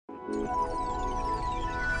The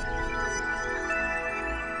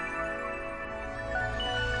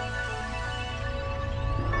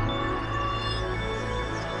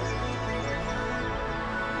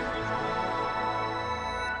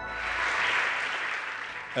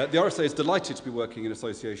RSA is delighted to be working in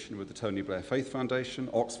association with the Tony Blair Faith Foundation,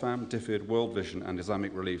 Oxfam, DFID, WorldVision and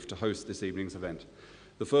Islamic Relief to host this evening's event,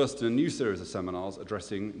 the first in a new series of seminars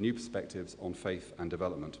addressing new perspectives on faith and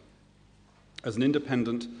development. As an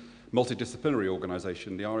independent, multidisciplinary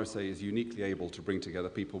organisation, the RSA is uniquely able to bring together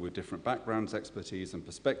people with different backgrounds, expertise and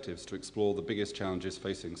perspectives to explore the biggest challenges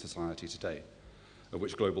facing society today, of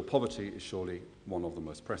which global poverty is surely one of the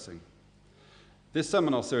most pressing. This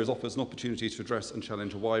seminar series offers an opportunity to address and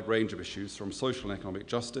challenge a wide range of issues, from social and economic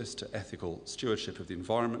justice to ethical stewardship of the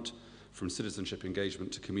environment, from citizenship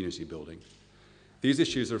engagement to community building. These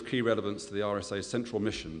issues are of key relevance to the RSA's central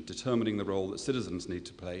mission, determining the role that citizens need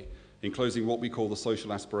to play in closing what we call the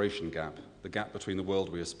social aspiration gap, the gap between the world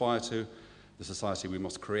we aspire to, the society we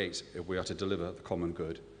must create if we are to deliver the common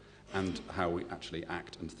good, and how we actually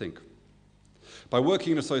act and think. By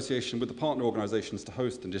working in association with the partner organisations to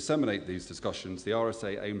host and disseminate these discussions, the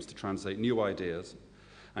RSA aims to translate new ideas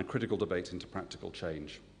and critical debate into practical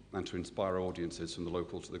change, and to inspire audiences from the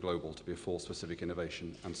local to the global to be a force for civic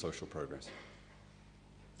innovation and social progress.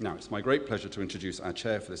 Now, it's my great pleasure to introduce our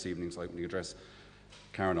chair for this evening's opening address,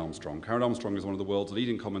 Karen Armstrong. Karen Armstrong is one of the world's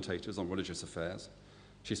leading commentators on religious affairs.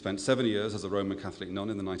 She spent 7 years as a Roman Catholic nun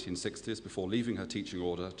in the 1960s before leaving her teaching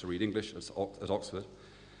order to read English at Oxford.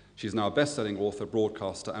 She's now a best-selling author,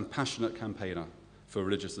 broadcaster, and passionate campaigner for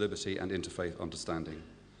religious liberty and interfaith understanding.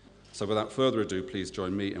 So without further ado, please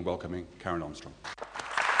join me in welcoming Karen Armstrong.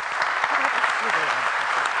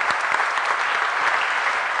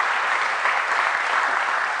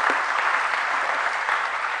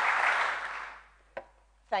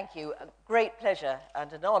 Thank you. A great pleasure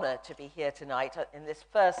and an honor to be here tonight in this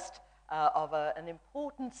first of an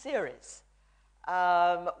important series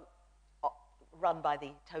run by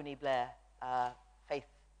the Tony Blair Faith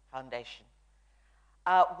Foundation.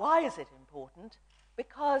 Why is it important?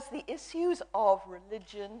 Because the issues of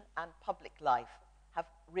religion and public life have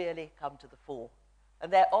really come to the fore,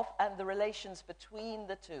 and the relations between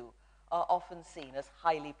the two are often seen as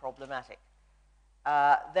highly problematic.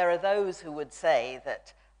 There are those who would say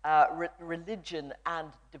that religion and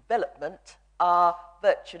development are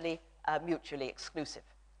virtually mutually exclusive.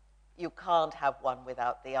 You can't have one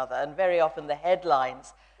without the other. And very often the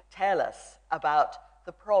headlines tell us about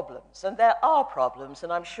the problems. And there are problems,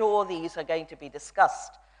 and I'm sure these are going to be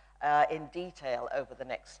discussed in detail over the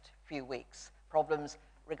next few weeks. Problems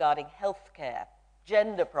regarding healthcare,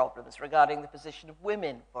 gender problems regarding the position of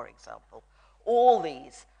women, for example. All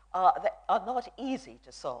these are not easy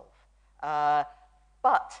to solve.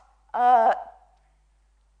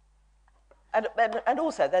 And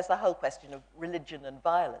also, there's the whole question of religion and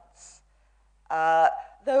violence.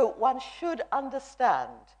 Though one should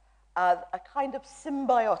understand a kind of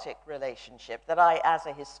symbiotic relationship that I, as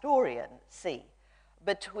a historian, see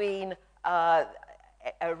between a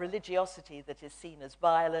religiosity that is seen as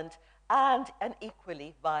violent and an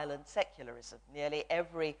equally violent secularism. Nearly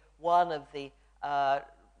every one of the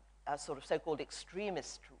sort of so-called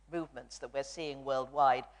extremist movements that we're seeing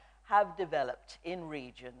worldwide have developed in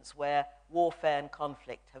regions where warfare and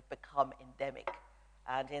conflict have become endemic.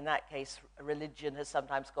 And in that case, religion has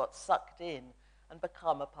sometimes got sucked in and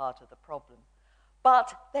become a part of the problem.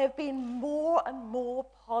 But there have been more and more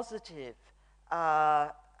positive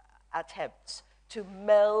attempts to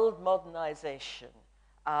meld modernization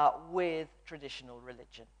with traditional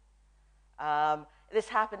religion. This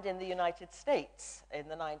happened in the United States in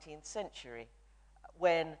the 19th century,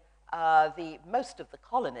 when most of the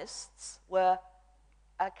colonists were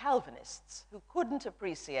Calvinists who couldn't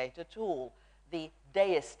appreciate at all the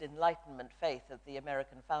deist Enlightenment faith of the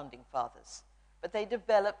American founding fathers. But they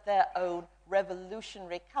developed their own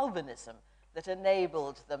revolutionary Calvinism that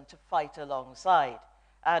enabled them to fight alongside.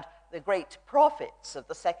 And the great prophets of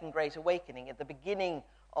the Second Great Awakening at the beginning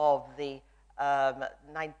of the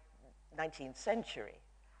 19th century,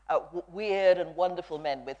 weird and wonderful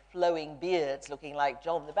men with flowing beards looking like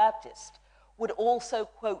John the Baptist, would also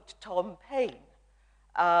quote Tom Paine,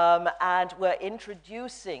 and were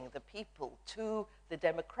introducing the people to the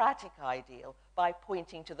democratic ideal by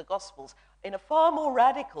pointing to the Gospels in a far more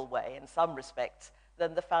radical way, in some respects,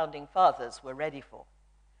 than the founding fathers were ready for.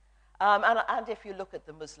 And if you look at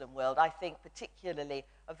the Muslim world, I think particularly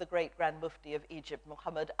of the great Grand Mufti of Egypt,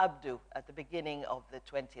 Muhammad Abduh, at the beginning of the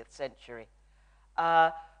 20th century,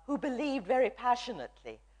 who believed very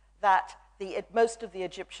passionately that most of the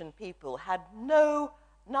Egyptian people had no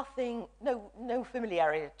no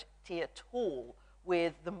familiarity at all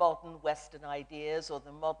with the modern Western ideas or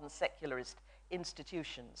the modern secularist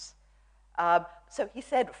institutions. So he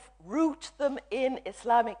said, root them in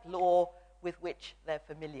Islamic law with which they're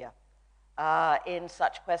familiar, in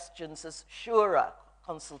such questions as shura,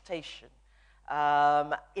 consultation,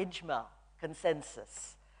 ijma,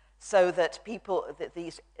 consensus, so that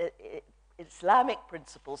these Islamic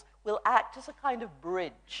principles will act as a kind of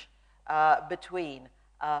bridge between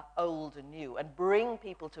old and new, and bring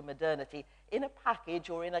people to modernity in a package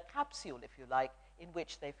or in a capsule, if you like, in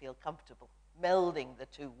which they feel comfortable, melding the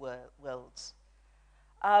two worlds.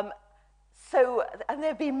 And there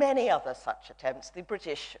have been many other such attempts. The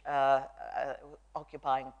British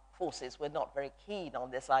occupying forces were not very keen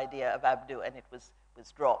on this idea of Abdu, and it was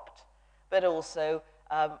dropped. But also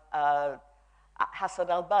Hassan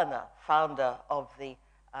al-Banna, founder of the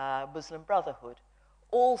Muslim Brotherhood,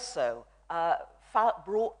 also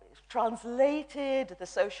translated the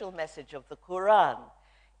social message of the Quran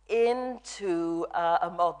into a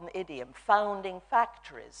modern idiom, founding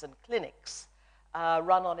factories and clinics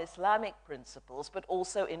run on Islamic principles, but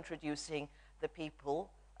also introducing the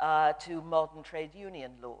people to modern trade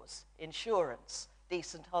union laws, insurance,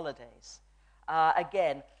 decent holidays.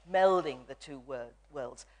 Again, melding the two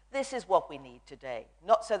worlds. This is what we need today,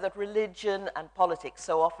 not so that religion and politics,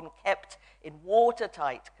 so often kept in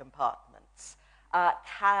watertight compartments,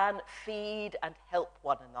 can feed and help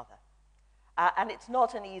one another. And it's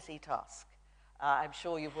not an easy task. I'm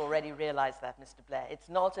sure you've already realized that, Mr. Blair. It's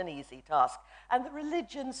not an easy task. And the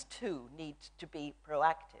religions, too, need to be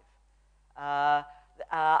proactive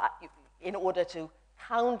in order to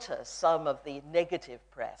counter some of the negative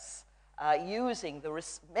press, using the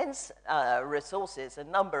immense resources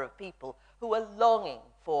and number of people who are longing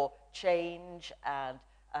for change and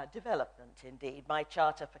development, indeed. My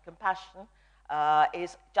Charter for Compassion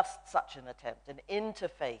is just such an attempt, an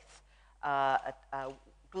interfaith, a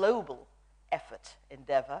global effort,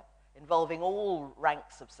 endeavor, involving all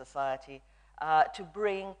ranks of society, to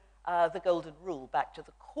bring the golden rule back to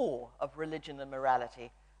the core of religion and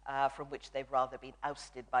morality, from which they've rather been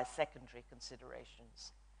ousted by secondary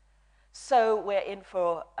considerations. So we're in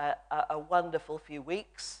for a wonderful few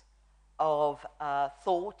weeks of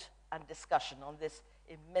thought and discussion on this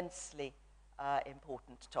immensely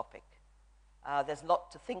important topic. There's a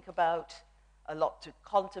lot to think about, a lot to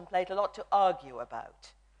contemplate, a lot to argue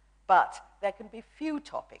about. But there can be few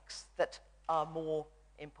topics that are more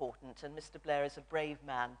important, and Mr. Blair is a brave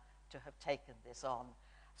man to have taken this on.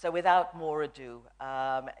 So without more ado,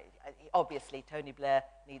 obviously Tony Blair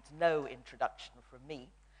needs no introduction from me.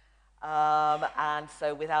 And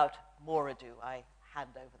so without more ado, I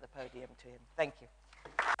hand over the podium to him. Thank you.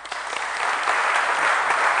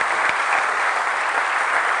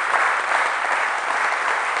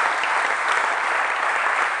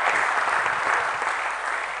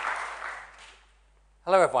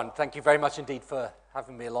 Hello, everyone. Thank you very much indeed for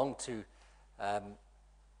having me along to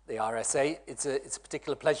the RSA. It's a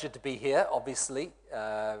particular pleasure to be here, obviously,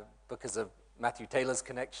 because of Matthew Taylor's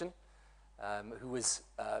connection, who was,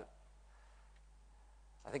 I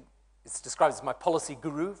think it's described as my policy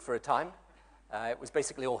guru for a time. It was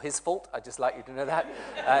basically all his fault. I'd just like you to know that.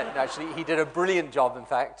 Actually, he did a brilliant job, in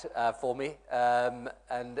fact, for me, and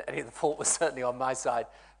any of the fault was certainly on my side.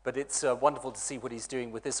 But it's wonderful to see what he's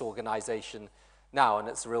doing with this organization now, and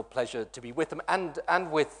it's a real pleasure to be with him,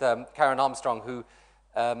 and with Karen Armstrong, who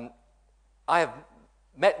I have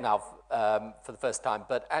met now for the first time,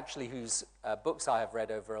 but actually whose books I have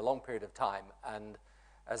read over a long period of time. And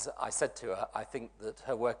as I said to her, I think that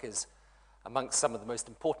her work is amongst some of the most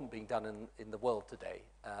important being done in the world today,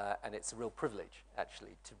 and it's a real privilege,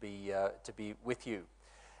 actually, to be with you.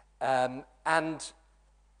 And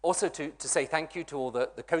also to say thank you to all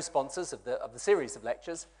the co-sponsors of the series of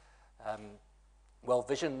lectures,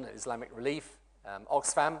 WorldVision, Islamic Relief,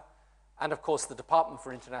 Oxfam, and of course the Department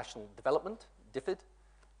for International Development, DFID.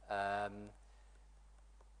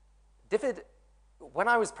 DFID, when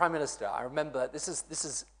I was Prime Minister, I remember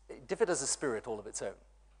DFID has a spirit all of its own.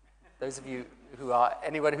 Those of you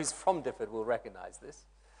anyone who's from DFID will recognize this.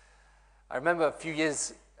 I remember a few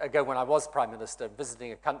years ago when I was Prime Minister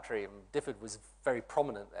visiting a country, and DFID was very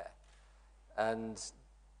prominent there. And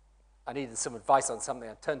I needed some advice on something.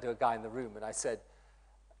 I turned to a guy in the room and I said,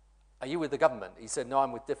 "Are you with the government?" He said, "No,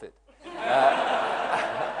 I'm with DFID."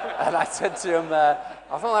 And I said to him,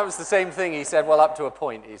 I thought that was the same thing. He said, "Well, up to a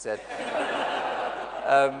point," he said.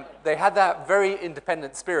 They had that very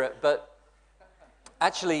independent spirit, but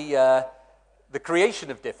actually the creation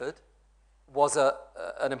of DFID was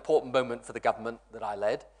an important moment for the government that I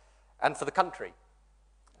led and for the country.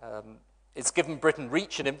 It's given Britain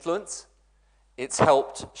reach and influence. It's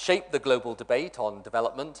helped shape the global debate on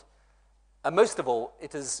development. And most of all,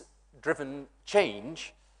 it has driven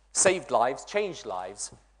change, saved lives, changed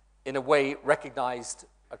lives in a way recognized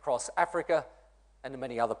across Africa and in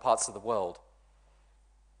many other parts of the world.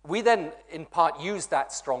 We then, in part, used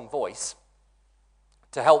that strong voice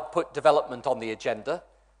to help put development on the agenda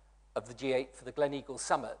of the G8 for the Gleneagles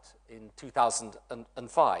Summit in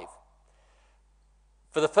 2005.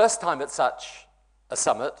 For the first time at such a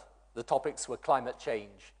summit, the topics were climate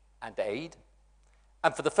change and aid.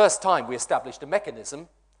 And for the first time, we established a mechanism,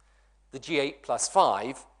 the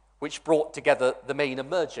G8+5, which brought together the main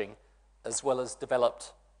emerging as well as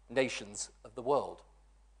developed nations of the world.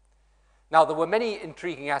 Now, there were many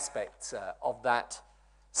intriguing aspects of that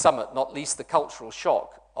summit, not least the cultural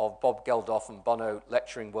shock of Bob Geldof and Bono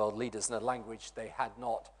lecturing world leaders in a language they had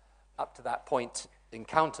not, up to that point,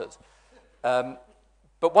 encountered.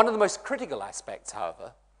 But one of the most critical aspects,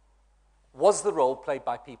 however, was the role played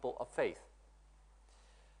by people of faith.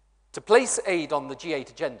 To place aid on the G8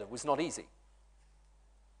 agenda was not easy.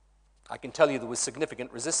 I can tell you there was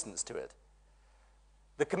significant resistance to it.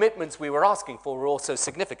 The commitments we were asking for were also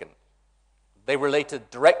significant. They related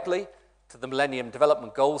directly to the Millennium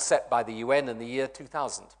Development Goals set by the UN in the year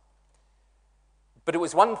 2000. But it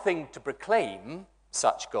was one thing to proclaim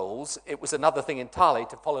such goals, it was another thing entirely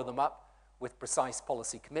to follow them up with precise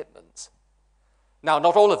policy commitments. Now,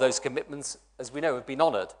 not all of those commitments, as we know, have been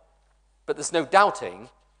honored, but there's no doubting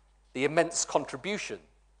the immense contribution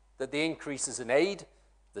that the increases in aid,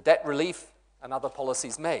 the debt relief, and other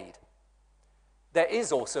policies made. There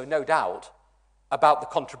is also no doubt about the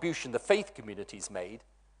contribution the faith communities made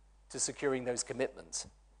to securing those commitments.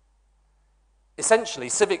 Essentially,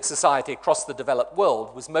 civic society across the developed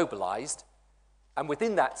world was mobilized, and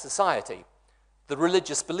within that society, the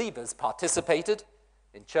religious believers participated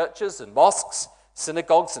in churches and mosques,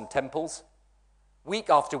 synagogues and temples. Week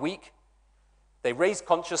after week, they raised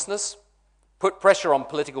consciousness, put pressure on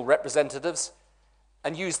political representatives,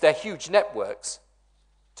 and used their huge networks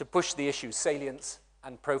to push the issue's salience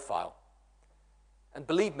and profile. And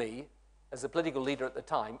believe me, as a political leader at the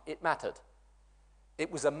time, it mattered.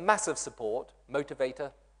 It was a massive support,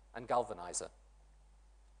 motivator, and galvanizer.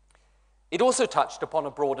 It also touched upon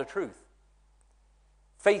a broader truth.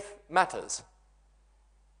 Faith matters.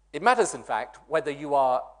 It matters, in fact, whether you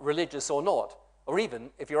are religious or not, or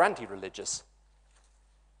even if you're anti-religious.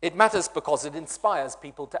 It matters because it inspires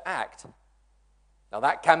people to act. Now,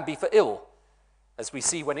 that can be for ill, as we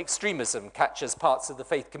see when extremism catches parts of the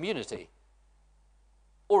faith community.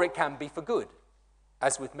 Or it can be for good,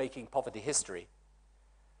 as with making poverty history.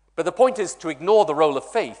 But the point is, to ignore the role of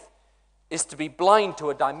faith is to be blind to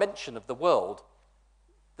a dimension of the world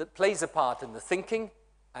that plays a part in the thinking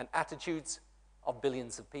and attitudes of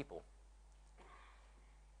billions of people.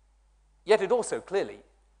 Yet it also clearly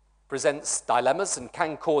presents dilemmas and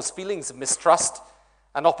can cause feelings of mistrust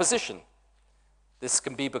and opposition. This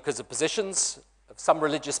can be because of positions of some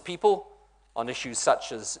religious people on issues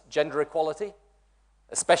such as gender equality,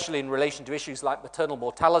 especially in relation to issues like maternal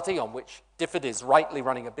mortality, on which DFID is rightly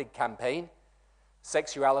running a big campaign,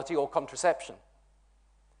 sexuality or contraception.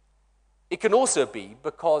 It can also be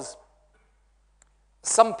because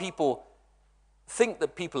some people think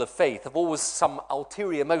that people of faith have always some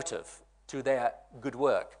ulterior motive to their good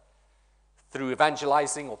work, through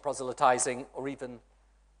evangelizing or proselytizing or even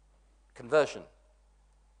conversion.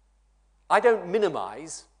 I don't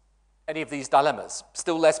minimize any of these dilemmas,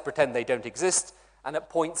 still less pretend they don't exist, and at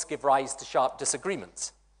points give rise to sharp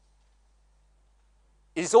disagreements.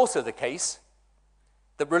 It is also the case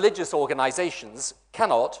that religious organizations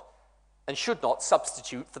cannot and should not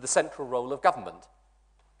substitute for the central role of government.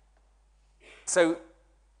 So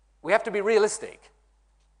we have to be realistic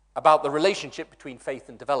about the relationship between faith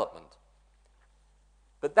and development.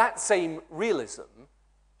 But that same realism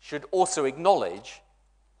should also acknowledge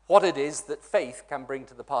what it is that faith can bring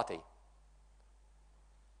to the party.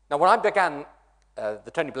 Now, when I began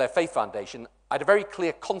the Tony Blair Faith Foundation, I had a very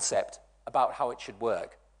clear concept about how it should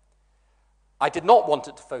work. I did not want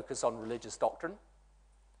it to focus on religious doctrine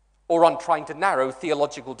or on trying to narrow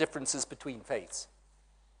theological differences between faiths.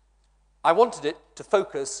 I wanted it to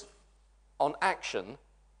focus on action,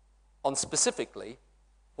 on specifically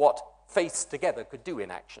what faiths together could do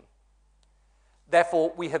in action.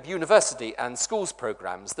 Therefore, we have university and schools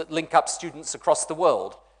programs that link up students across the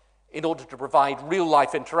world in order to provide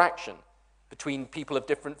real-life interaction between people of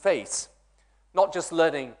different faiths, not just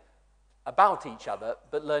learning about each other,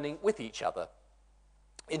 but learning with each other,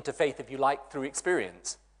 interfaith, if you like, through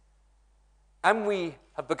experience. And we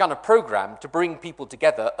have begun a program to bring people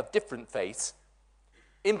together of different faiths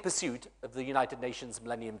in pursuit of the United Nations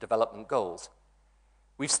Millennium Development Goals.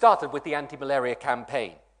 We've started with the anti-malaria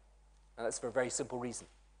campaign, and that's for a very simple reason.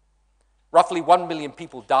 Roughly 1 million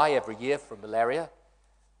people die every year from malaria,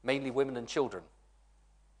 mainly women and children,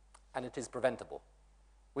 and it is preventable.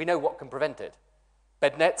 We know what can prevent it: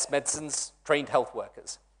 bed nets, medicines, trained health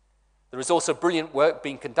workers. There is also brilliant work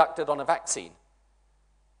being conducted on a vaccine.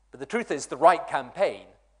 But the truth is, the right campaign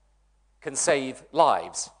can save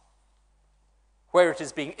lives. Where it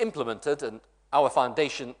is being implemented, and our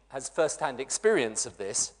foundation has first-hand experience of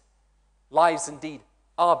this, lives indeed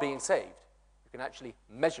are being saved. You can actually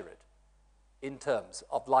measure it in terms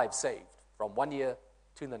of lives saved from 1 year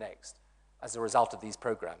to the next as a result of these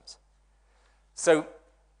programs. So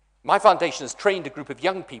my foundation has trained a group of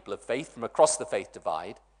young people of faith from across the faith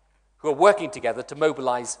divide who are working together to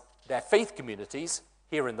mobilize their faith communities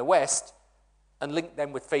here in the West and link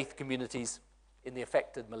them with faith communities in the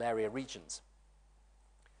affected malaria regions.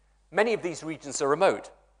 Many of these regions are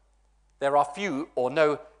remote. There are few or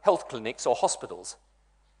no health clinics or hospitals,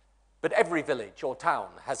 but every village or town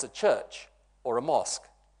has a church or a mosque.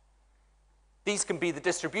 These can be the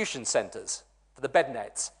distribution centers for the bed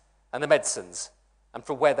nets and the medicines, and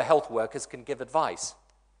for where the health workers can give advice.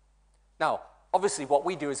 Now, obviously what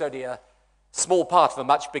we do is only a small part of a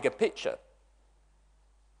much bigger picture,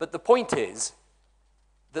 but the point is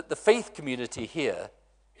that the faith community here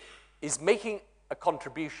is making a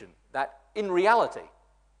contribution that, in reality,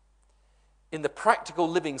 in the practical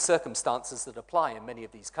living circumstances that apply in many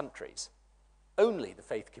of these countries, only the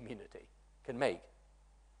faith community can make.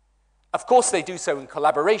 Of course, they do so in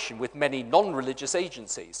collaboration with many non-religious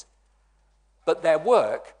agencies, but their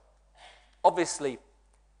work, obviously,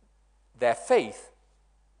 their faith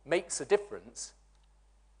makes a difference,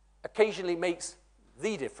 occasionally makes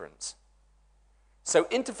the difference. So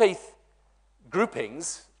interfaith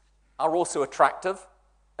groupings are also attractive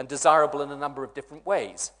and desirable in a number of different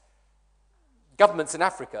ways. Governments in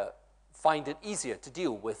Africa find it easier to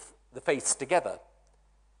deal with the faiths together.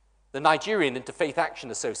 The Nigerian Interfaith Action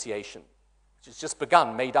Association, which has just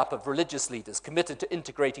begun, made up of religious leaders committed to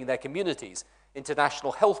integrating their communities into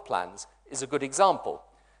national health plans, is a good example.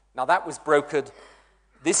 Now, that was brokered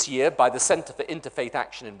this year by the Center for Interfaith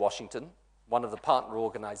Action in Washington, one of the partner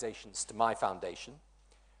organizations to my foundation,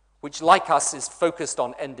 which, like us, is focused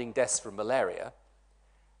on ending deaths from malaria.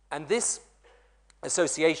 And this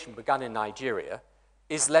association, begun in Nigeria,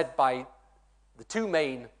 is led by the two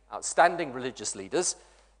main outstanding religious leaders,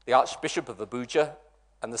 the Archbishop of Abuja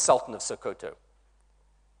and the Sultan of Sokoto.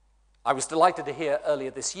 I was delighted to hear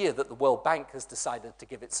earlier this year that the World Bank has decided to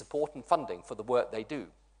give its support and funding for the work they do.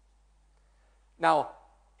 Now,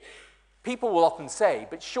 people will often say,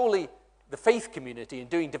 but surely the faith community in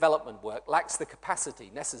doing development work lacks the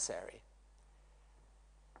capacity necessary.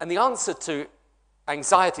 And the answer to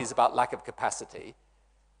anxieties about lack of capacity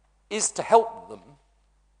is to help them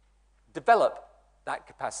develop that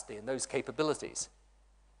capacity and those capabilities.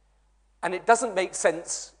 And it doesn't make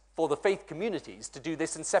sense for the faith communities to do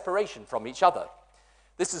this in separation from each other.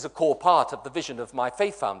 This is a core part of the vision of my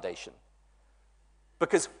faith foundation.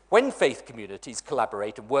 Because when faith communities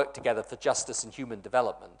collaborate and work together for justice and human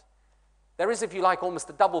development, there is, if you like, almost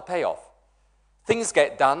a double payoff. Things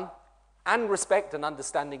get done, and respect and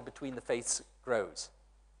understanding between the faiths grows.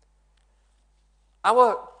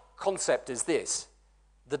 Our concept is this,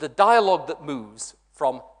 that a dialogue that moves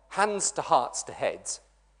from hands to hearts to heads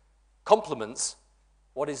complements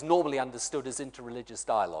what is normally understood as interreligious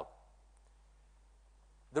dialogue.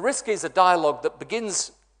 The risk is a dialogue that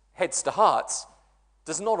begins heads to hearts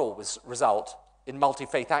does not always result in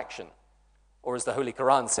multi-faith action, or as the Holy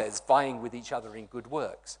Quran says, vying with each other in good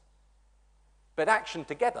works. But action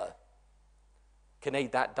together can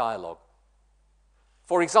aid that dialogue.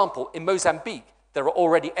 For example, in Mozambique, there are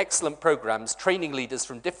already excellent programs training leaders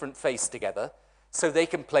from different faiths together so they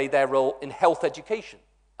can play their role in health education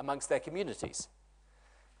amongst their communities.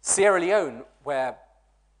 Sierra Leone, where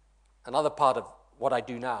another part of what I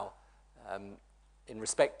do now in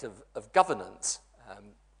respect of governance,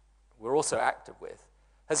 we're also active with,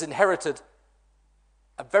 has inherited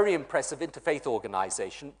a very impressive interfaith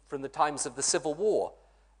organization from the times of the Civil War.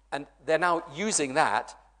 And they're now using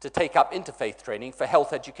that to take up interfaith training for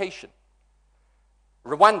health education.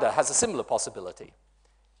 Rwanda has a similar possibility.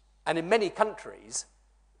 And in many countries,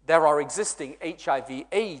 there are existing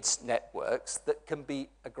HIV/AIDS networks that can be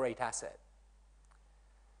a great asset.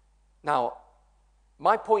 Now,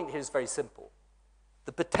 my point here is very simple.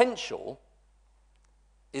 The potential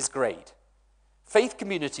is great. Faith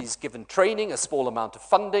communities given training, a small amount of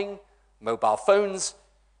funding, mobile phones,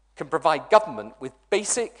 can provide government with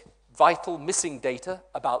basic, vital, missing data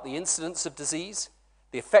about the incidence of disease,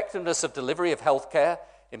 the effectiveness of delivery of healthcare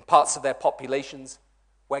in parts of their populations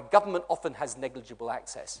where government often has negligible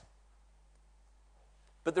access.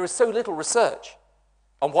 But there is so little research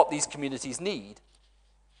on what these communities need,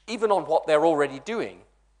 even on what they're already doing,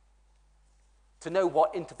 to know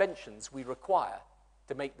what interventions we require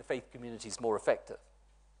to make the faith communities more effective.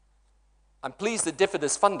 I'm pleased that DFID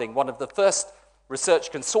is funding one of the first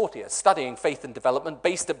research consortia studying faith and development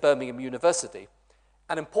based at Birmingham University,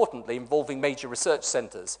 and importantly, involving major research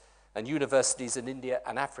centers and universities in India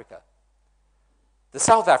and Africa. The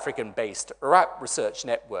South African-based RAP research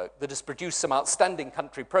network that has produced some outstanding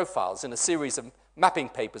country profiles in a series of mapping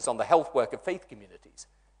papers on the health work of faith communities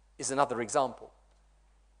is another example.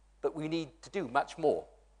 But we need to do much more.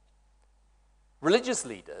 Religious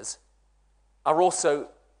leaders are also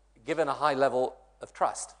given a high level of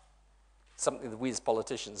trust, something that we as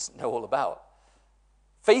politicians know all about.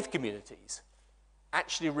 Faith communities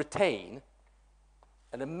actually retain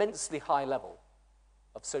an immensely high level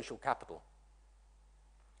of social capital.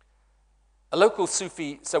 A local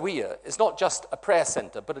Sufi zawiya is not just a prayer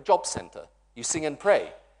center, but a job center. You sing and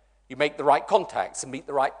pray. You make the right contacts and meet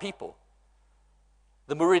the right people.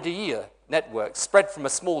 The Mouridiyya network spread from a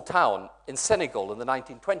small town in Senegal in the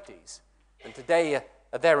 1920s, and today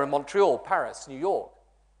are there in Montreal, Paris, New York.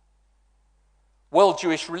 World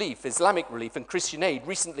Jewish Relief, Islamic Relief, and Christian Aid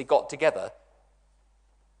recently got together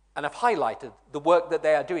and have highlighted the work that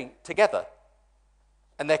they are doing together.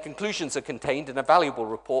 And their conclusions are contained in a valuable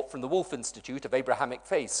report from the Wolf Institute of Abrahamic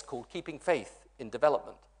Faiths called Keeping Faith in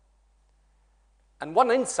Development. And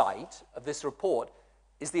one insight of this report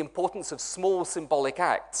is the importance of small symbolic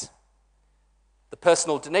acts. The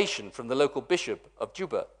personal donation from the local bishop of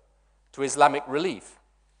Juba to Islamic Relief,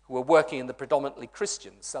 who are working in the predominantly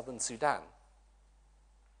Christian southern Sudan.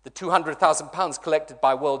 The £200,000 collected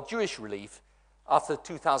by World Jewish Relief after the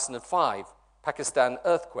 2005 Pakistan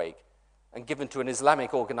earthquake and given to an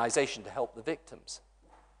Islamic organization to help the victims.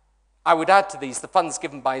 I would add to these the funds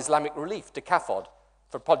given by Islamic Relief to CAFOD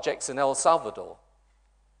for projects in El Salvador.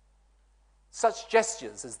 Such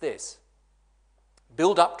gestures as this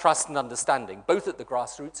build up trust and understanding, both at the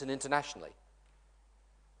grassroots and internationally.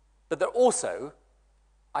 But they're also,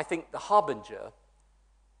 I think, the harbinger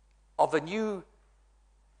of a new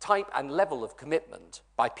type and level of commitment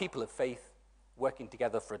by people of faith working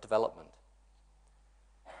together for development.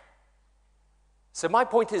 So my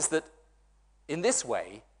point is that in this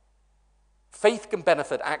way, faith can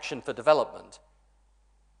benefit action for development,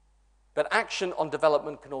 but action on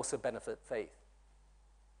development can also benefit faith.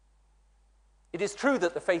 It is true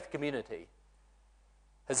that the faith community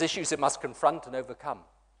has issues it must confront and overcome.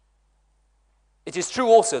 It is true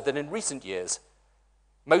also that in recent years,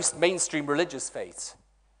 most mainstream religious faiths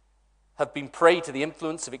have been prey to the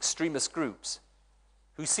influence of extremist groups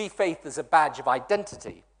who see faith as a badge of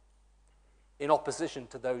identity in opposition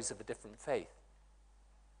to those of a different faith.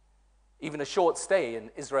 Even a short stay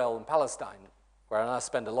in Israel and Palestine, where I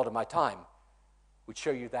spend a lot of my time, would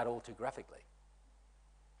show you that all too graphically.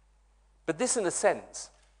 But this, in a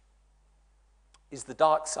sense, is the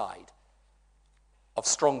dark side of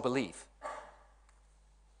strong belief.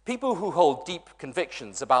 People who hold deep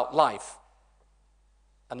convictions about life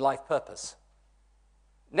and life purpose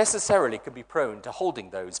necessarily can be prone to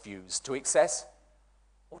holding those views to excess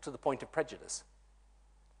or to the point of prejudice.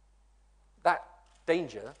 That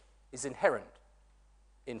danger is inherent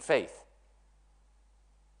in faith.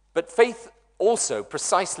 But faith also,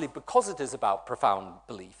 precisely because it is about profound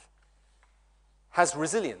belief, has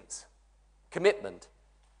resilience, commitment,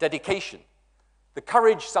 dedication, the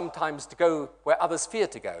courage sometimes to go where others fear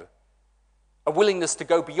to go, a willingness to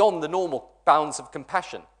go beyond the normal bounds of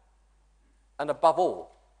compassion, and above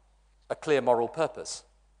all, a clear moral purpose.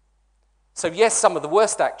 So yes, some of the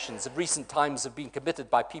worst actions of recent times have been committed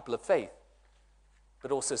by people of faith,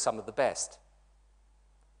 but also some of the best.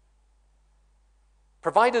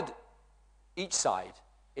 Provided each side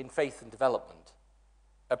in faith and development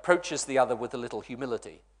approaches the other with a little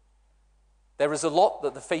humility, there is a lot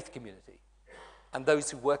that the faith community and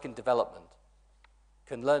those who work in development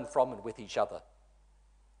can learn from and with each other.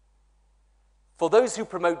 For those who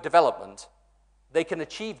promote development, they can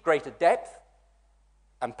achieve greater depth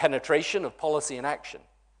and penetration of policy and action.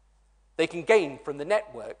 They can gain from the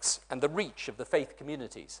networks and the reach of the faith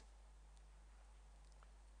communities.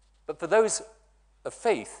 But for those of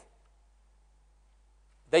faith,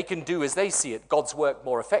 they can do, as they see it, God's work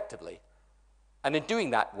more effectively. And in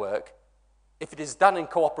doing that work, if it is done in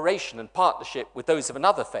cooperation and partnership with those of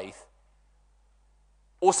another faith,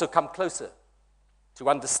 also come closer to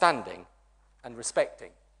understanding and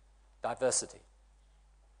respecting diversity.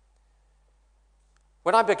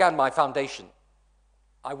 When I began my foundation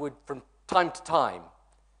I would, from time to time,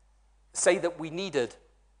 say that we needed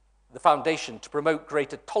the foundation to promote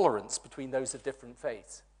greater tolerance between those of different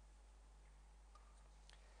faiths.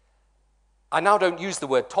 I now don't use the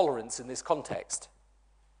word tolerance in this context.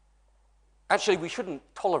 Actually, we shouldn't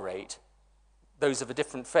tolerate those of a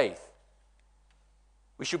different faith.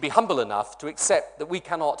 We should be humble enough to accept that we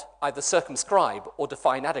cannot either circumscribe or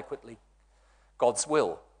define adequately God's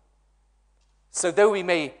will. So though we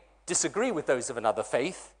may disagree with those of another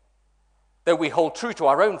faith, though we hold true to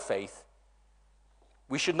our own faith,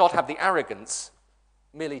 we should not have the arrogance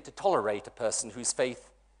merely to tolerate a person whose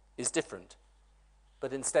faith is different,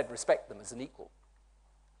 but instead respect them as an equal.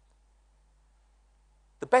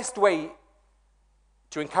 The best way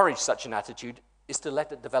to encourage such an attitude is to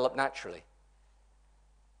let it develop naturally.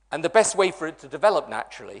 And the best way for it to develop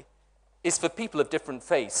naturally is for people of different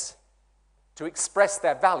faiths to express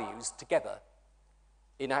their values together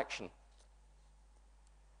in action.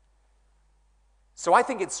 So I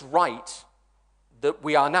think it's right that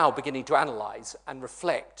we are now beginning to analyze and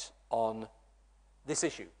reflect on this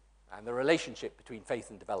issue and the relationship between faith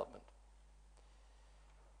and development.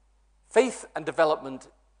 Faith and development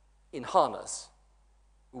in harness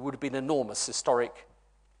would have been an enormous historic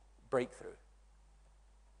breakthrough.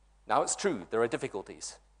 Now, it's true, there are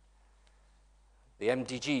difficulties. The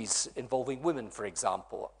MDGs involving women, for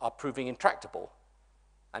example, are proving intractable.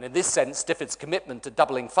 And in this sense, DFID's commitment to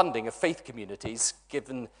doubling funding of faith communities,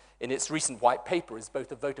 given in its recent white paper, is both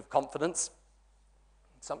a vote of confidence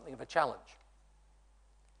and something of a challenge.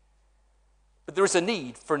 But there is a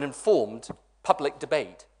need for an informed public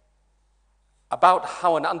debate about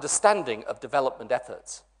how an understanding of development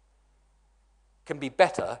efforts can be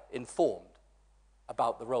better informed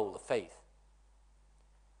about the role of faith.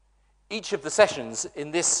 Each of the sessions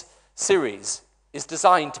in this series is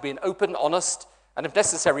designed to be an open, honest, and if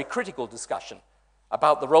necessary, critical discussion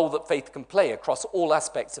about the role that faith can play across all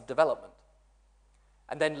aspects of development.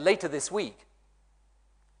 And then later this week,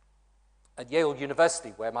 at Yale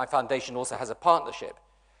University, where my foundation also has a partnership,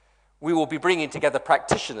 we will be bringing together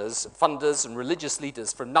practitioners, funders, and religious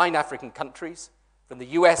leaders from 9 African countries, from the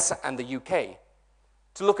US and the UK,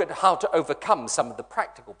 to look at how to overcome some of the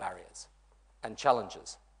practical barriers and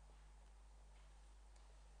challenges.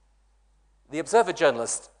 The Observer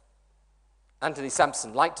journalist Anthony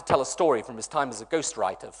Sampson liked to tell a story from his time as a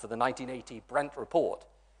ghostwriter for the 1980 Brent Report.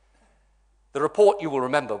 The report, you will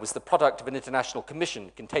remember, was the product of an international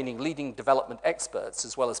commission containing leading development experts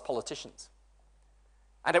as well as politicians.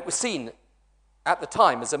 And it was seen at the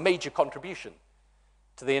time as a major contribution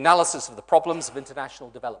to the analysis of the problems of international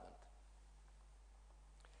development.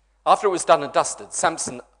 After it was done and dusted,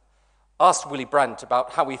 Sampson asked Willy Brandt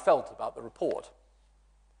about how he felt about the report.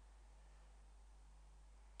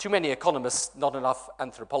 Too many economists, not enough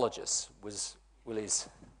anthropologists, was Willy's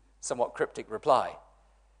somewhat cryptic reply.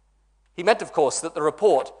 He meant, of course, that the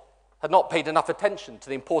report had not paid enough attention to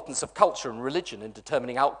the importance of culture and religion in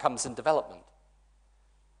determining outcomes in development.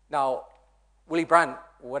 Now, Willy Brandt,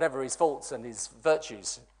 whatever his faults and his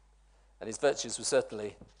virtues were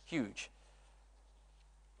certainly huge,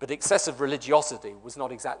 but excessive religiosity was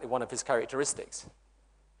not exactly one of his characteristics.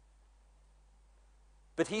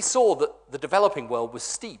 But he saw that the developing world was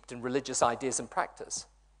steeped in religious ideas and practice,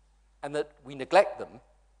 and that we neglect them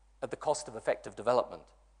at the cost of effective development.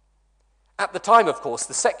 At the time, of course,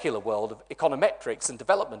 the secular world of econometrics and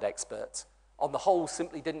development experts, on the whole,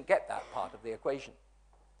 simply didn't get that part of the equation.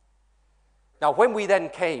 Now, when we then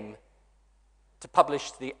came to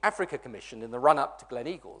publish the Africa Commission in the run-up to Glen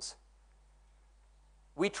Eagles,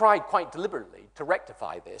 we tried quite deliberately to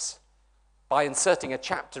rectify this by inserting a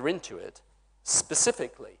chapter into it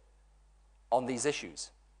specifically on these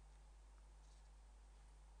issues.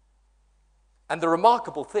 And the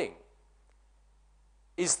remarkable thing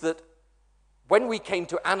is that when we came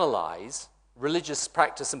to analyze religious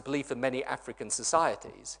practice and belief in many African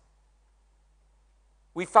societies,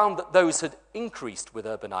 we found that those had increased with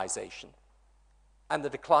urbanization and the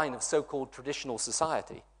decline of so-called traditional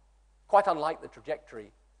society, quite unlike the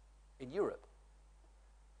trajectory in Europe.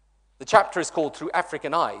 The chapter is called Through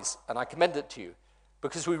African Eyes, and I commend it to you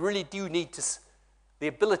because we really do need the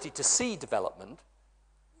ability to see development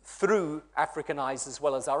through African eyes as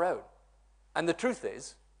well as our own. And the truth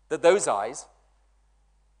is that those eyes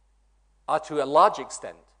are to a large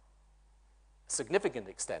extent, a significant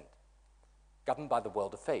extent, governed by the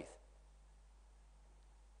world of faith.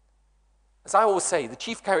 As I always say, the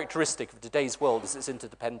chief characteristic of today's world is its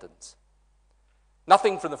interdependence.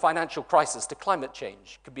 Nothing from the financial crisis to climate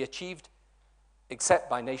change can be achieved except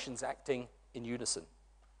by nations acting in unison.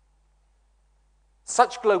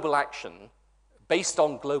 Such global action, based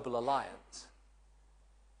on global alliance,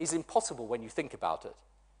 is impossible when you think about it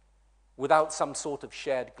without some sort of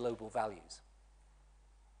shared global values.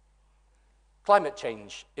 Climate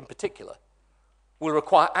change, in particular, will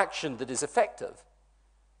require action that is effective,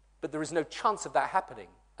 but there is no chance of that happening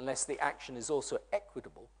unless the action is also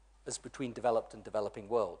equitable as between developed and developing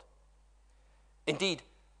world. Indeed,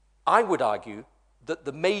 I would argue that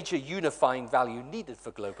the major unifying value needed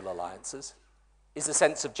for global alliances is a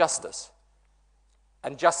sense of justice,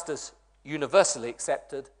 and justice universally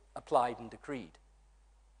accepted, applied, and decreed.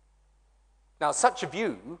 Now, such a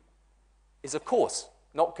view is, of course,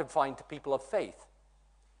 not confined to people of faith,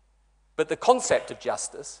 but the concept of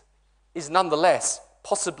justice is nonetheless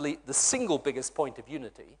possibly the single biggest point of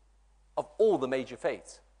unity of all the major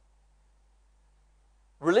faiths.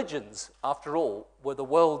 Religions, after all, were the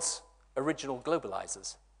world's original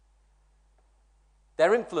globalizers.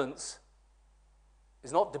 Their influence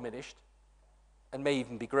is not diminished and may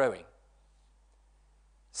even be growing.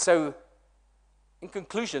 So, in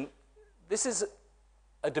conclusion, this is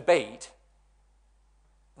a debate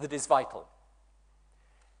that is vital.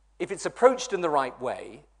 If it's approached in the right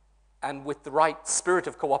way and with the right spirit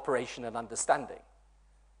of cooperation and understanding,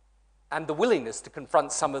 and the willingness to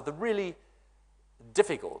confront some of the really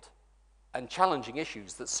difficult and challenging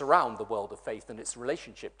issues that surround the world of faith and its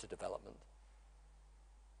relationship to development,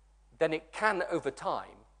 then it can, over time,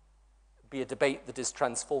 be a debate that is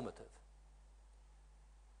transformative.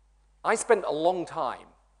 I spent a long time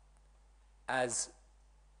as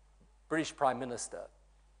British Prime Minister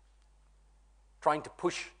trying to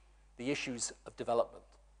push the issues of development.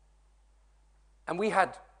 And we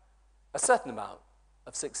had a certain amount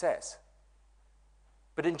of success.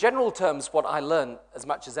 But in general terms, what I learned as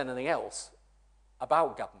much as anything else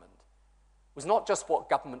about government was not just what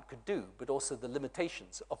government could do, but also the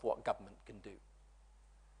limitations of what government can do.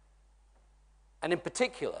 And in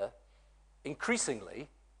particular, increasingly,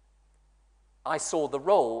 I saw the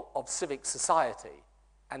role of civic society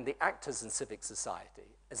and the actors in civic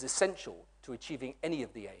society as essential to achieving any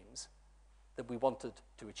of the aims that we wanted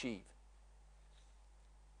to achieve.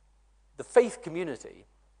 The faith community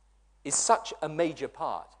is such a major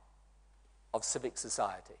part of civic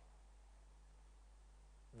society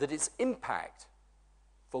that its impact,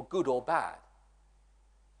 for good or bad,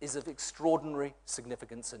 is of extraordinary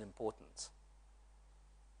significance and importance.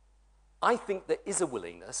 I think there is a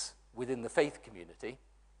willingness within the faith community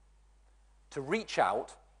to reach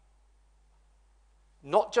out,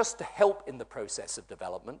 not just to help in the process of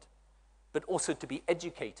development, but also to be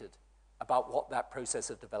educated about what that process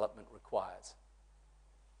of development requires.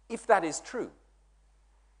 If that is true,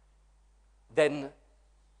 then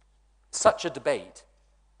such a debate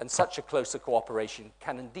and such a closer cooperation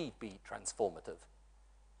can indeed be transformative.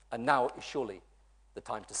 And now is surely the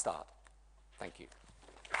time to start. Thank you.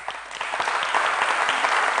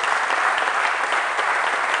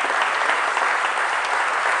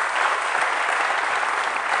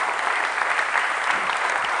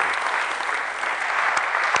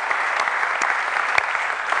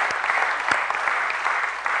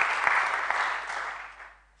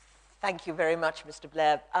 Thank you very much, Mr.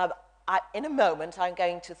 Blair. In a moment, I'm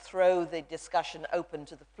going to throw the discussion open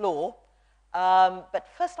to the floor. But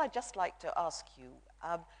first, I'd just like to ask you,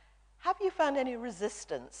 have you found any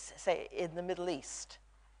resistance, say, in the Middle East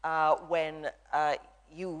when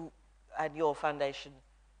you and your foundation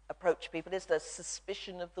approach people? Is there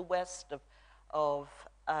suspicion of the West,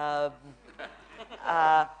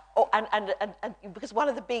 because one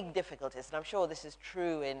of the big difficulties, and I'm sure this is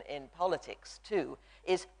true in politics too,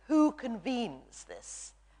 is who convenes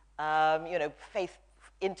this? Interfaith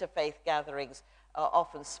gatherings are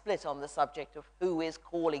often split on the subject of who is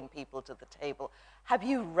calling people to the table. Have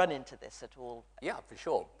you run into this at all? Yeah, for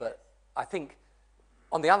sure. But I think,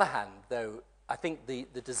 on the other hand, though, I think the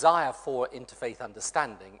desire for interfaith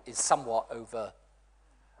understanding is somewhat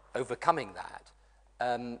overcoming that.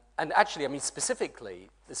 And actually, I mean, specifically,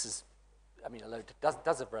 this is, I mean, although it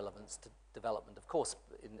does have relevance to development, of course,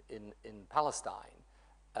 in Palestine,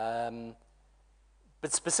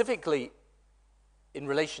 but specifically in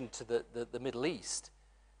relation to the Middle East,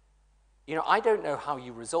 you know, I don't know how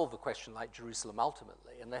you resolve a question like Jerusalem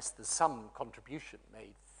ultimately unless there's some contribution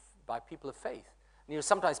made by people of faith. And, you know,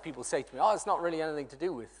 sometimes people say to me, oh, it's not really anything to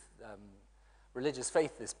do with religious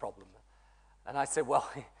faith, this problem. And I say, well,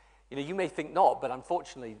 you know, you may think not, but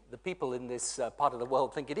unfortunately, the people in this part of the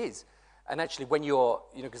world think it is. And actually, when you're,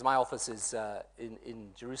 you know, because my office is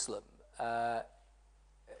in Jerusalem,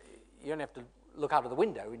 you only have to look out of the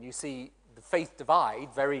window and you see the faith divide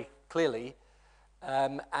very clearly,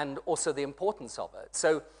 and also the importance of it.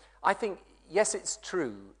 So I think, yes, it's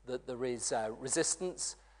true that there is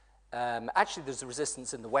resistance Actually, there's a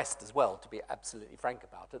resistance in the West as well, to be absolutely frank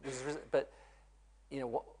about it. But, you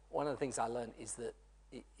know, one of the things I learned is that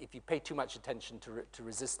if you pay too much attention to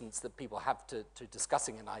resistance that people have to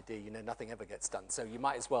discussing an idea, you know, nothing ever gets done. So you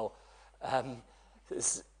might as well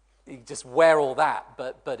you just wear all that,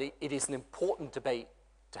 but it is an important debate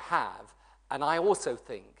to have. And I also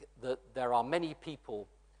think that there are many people,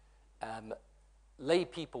 lay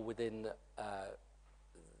people within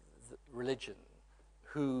religion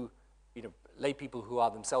who, you know, lay people who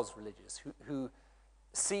are themselves religious, who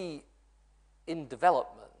see in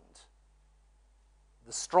development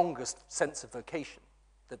the strongest sense of vocation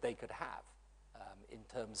that they could have in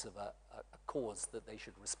terms of a cause that they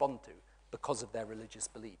should respond to because of their religious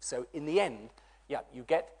beliefs. So in the end, yeah, you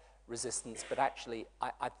get resistance, but actually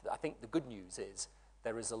I think the good news is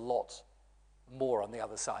there is a lot more on the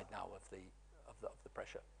other side now of the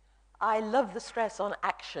pressure. I love the stress on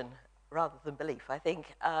action rather than belief. I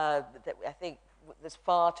think there's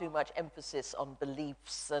far too much emphasis on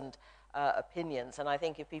beliefs and opinions, and I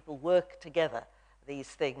think if people work together, these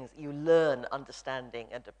things, you learn understanding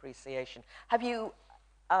and appreciation. Have you,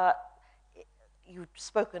 you've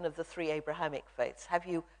spoken of the three Abrahamic faiths. Have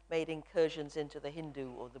you made incursions into the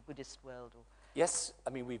Hindu or the Buddhist world? Or? Yes,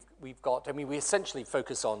 I mean, we essentially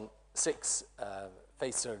focus on six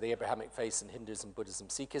faiths, so the Abrahamic faiths in Hinduism, Buddhism,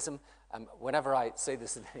 Sikhism. Whenever I say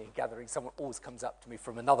this in any gathering, someone always comes up to me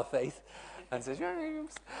from another faith and says,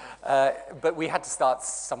 but we had to start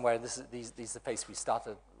somewhere. These are the faiths we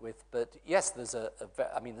started with. But yes, there's a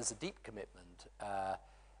deep commitment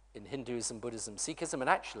in Hinduism, Buddhism, Sikhism, and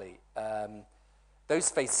actually those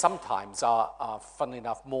faiths sometimes are, funnily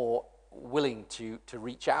enough, more willing to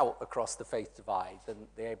reach out across the faith divide than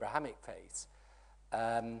the Abrahamic faiths.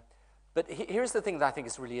 But here's the thing that I think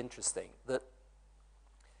is really interesting, that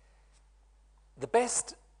the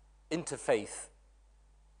best interfaith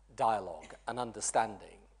dialogue and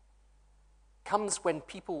understanding comes when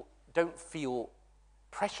people don't feel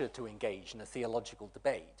pressure to engage in a theological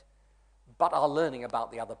debate, but are learning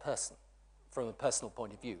about the other person from a personal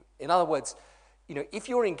point of view. In other words, you know, if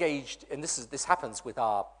you're engaged, and this happens with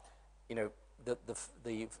our, you know,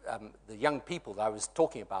 the young people that I was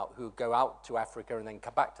talking about who go out to Africa and then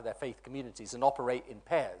come back to their faith communities and operate in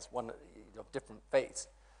pairs, one of different faiths.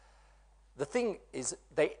 The thing is,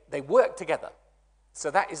 they work together.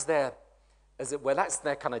 So that is their, as it were, that's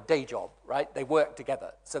their kind of day job, right? They work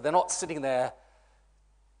together. So they're not sitting there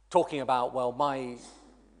talking about, well, my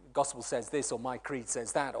gospel says this or my creed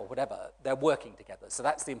says that or whatever. They're working together. So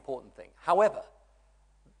that's the important thing. However,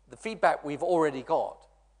 the feedback we've already got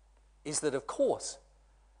is that, of course,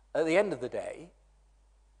 at the end of the day,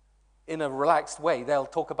 in a relaxed way, they'll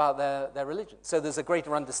talk about their religion. So there's a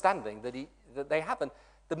greater understanding that they have. And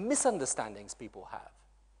the misunderstandings people have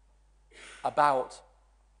about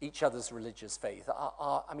each other's religious faith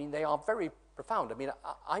they are very profound.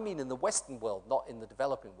 I mean in the Western world, not in the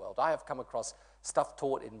developing world. I have come across stuff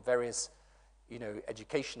taught in various, you know,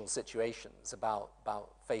 educational situations about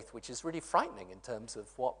faith, which is really frightening in terms of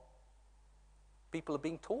what people are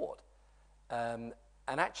being taught. And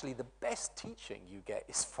actually, the best teaching you get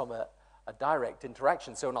is from a direct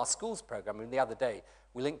interaction. So in our schools program, the other day,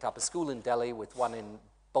 we linked up a school in Delhi with one in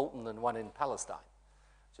Bolton and one in Palestine,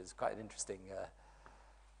 which is quite an interesting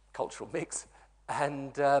cultural mix.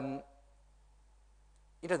 And, you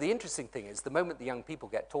know, the interesting thing is the moment the young people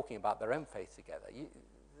get talking about their own faith together,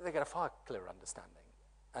 they get a far clearer understanding.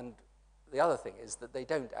 And the other thing is that they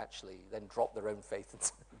don't actually then drop their own faith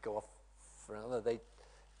and go off for another.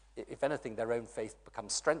 If anything, their own faith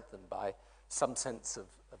becomes strengthened by some sense of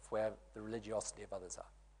where the religiosity of others are.